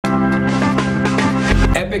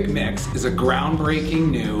EpicMix is a groundbreaking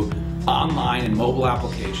new online and mobile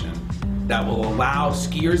application that will allow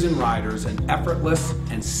skiers and riders an effortless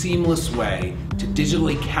and seamless way to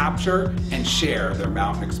digitally capture and share their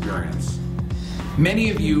mountain experience. Many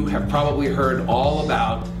of you have probably heard all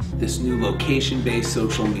about this new location-based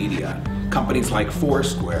social media. Companies like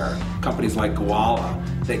Foursquare, companies like Koala,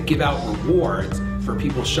 that give out rewards for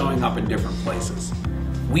people showing up in different places.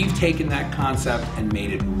 We've taken that concept and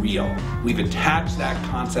made it real. We've attached that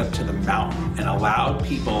concept to the mountain and allowed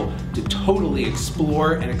people to totally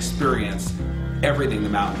explore and experience everything the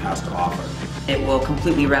mountain has to offer. It will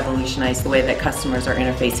completely revolutionize the way that customers are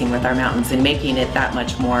interfacing with our mountains and making it that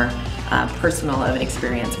much more personal of an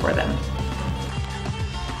experience for them.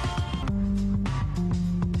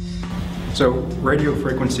 So radio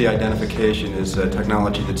frequency identification is a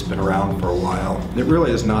technology that's been around for a while. It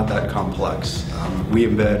really is not that complex. We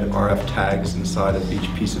embed RF tags inside of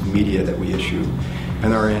each piece of media that we issue,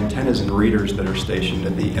 and there are antennas and readers that are stationed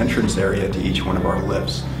at the entrance area to each one of our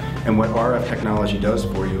lifts. And what RF technology does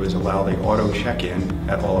for you is allow the auto check-in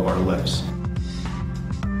at all of our lifts.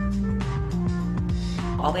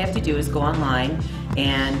 All they have to do is go online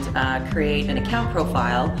and create an account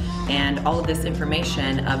profile, and all of this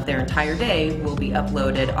information of their entire day will be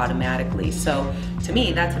uploaded automatically. So to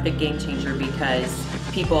me, that's a big game changer because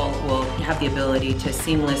people will have the ability to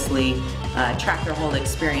seamlessly track their whole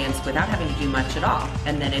experience without having to do much at all.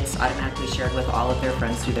 And then it's automatically shared with all of their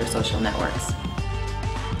friends through their social networks.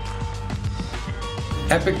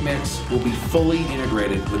 EpicMix will be fully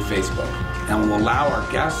integrated with Facebook and will allow our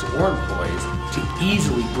guests or employees to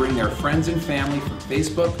easily bring their friends and family from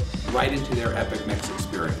Facebook right into their EpicMix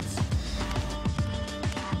experience.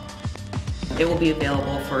 It will be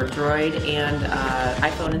available for Droid and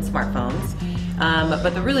iPhone and smartphones.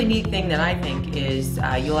 But the really neat thing that I think is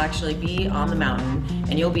you'll actually be on the mountain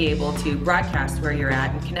and you'll be able to broadcast where you're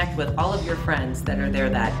at and connect with all of your friends that are there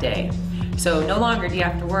that day. So no longer do you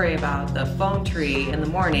have to worry about the phone tree in the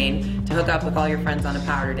morning to hook up with all your friends on a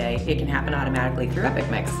powder day. It can happen automatically through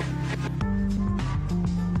EpicMix.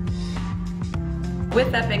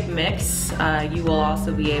 With EpicMix, you will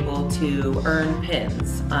also be able to earn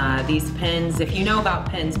pins. These pins, if you know about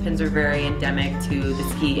pins, pins are very endemic to the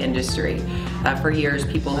ski industry. For years,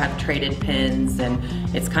 people have traded pins, and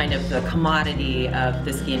it's kind of the commodity of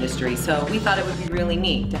the ski industry. So we thought it would be really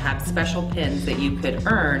neat to have special pins that you could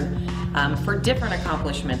earn for different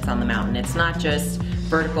accomplishments on the mountain. It's not just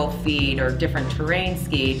vertical feet or different terrain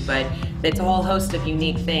skied, but it's a whole host of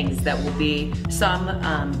unique things that will be some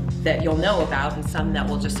that you'll know about and some that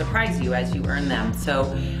will just surprise you as you earn them. So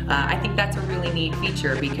I think that's a really neat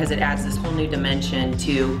feature because it adds this whole new dimension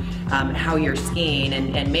to how you're skiing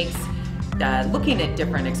and makes looking at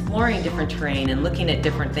exploring different terrain and looking at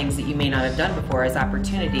different things that you may not have done before as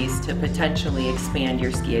opportunities to potentially expand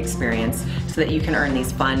your ski experience so that you can earn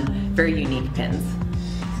these fun, very unique pins.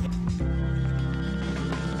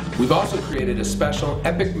 We've also created a special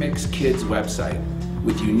EpicMix Kids website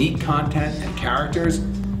with unique content and characters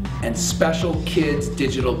and special kids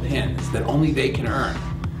digital pins that only they can earn,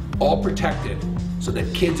 all protected so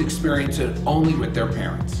that kids experience it only with their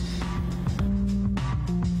parents.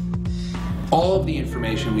 All of the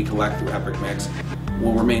information we collect through EpicMix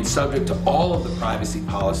will remain subject to all of the privacy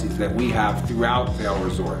policies that we have throughout Vail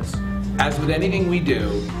Resorts. As with anything we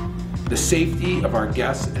do, the safety of our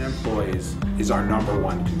guests and employees is our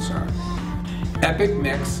 #1 concern.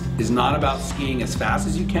 EpicMix is not about skiing as fast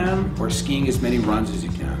as you can or skiing as many runs as you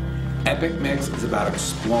can. EpicMix is about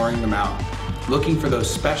exploring the mountain, looking for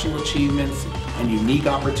those special achievements and unique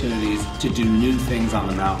opportunities to do new things on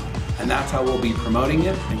the mountain. And that's how we'll be promoting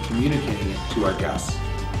it and communicating it to our guests.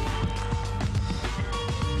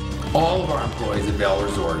 All of our employees at Vail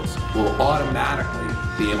Resorts will automatically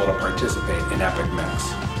be able to participate in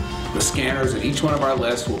EpicMix. The scanners at each one of our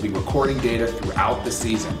lists will be recording data throughout the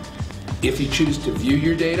season. If you choose to view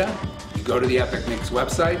your data, you go to the EpicMix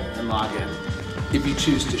website and log in. If you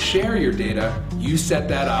choose to share your data, you set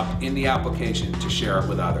that up in the application to share it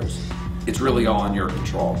with others. It's really all in your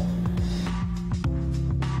control.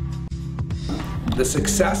 The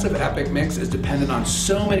success of EpicMix is dependent on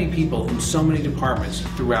so many people in so many departments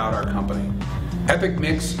throughout our company.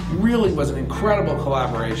 EpicMix really was an incredible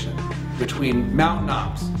collaboration between Mountain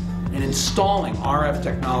Ops and installing RF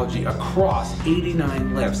technology across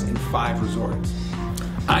 89 lifts in 5 resorts.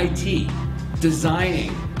 IT,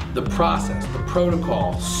 designing the process, the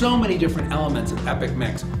protocol, so many different elements of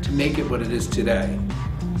EpicMix to make it what it is today.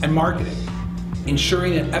 And marketing,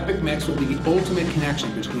 ensuring that EpicMix will be the ultimate connection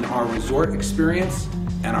between our resort experience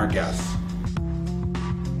and our guests.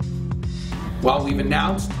 While we've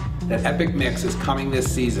announced that EpicMix is coming this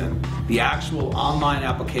season, the actual online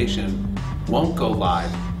application won't go live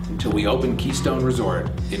until we open Keystone Resort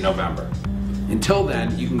in November. Until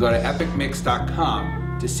then, you can go to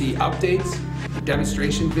epicmix.com to see updates, a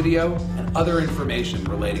demonstration video, and other information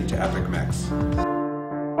relating to EpicMix.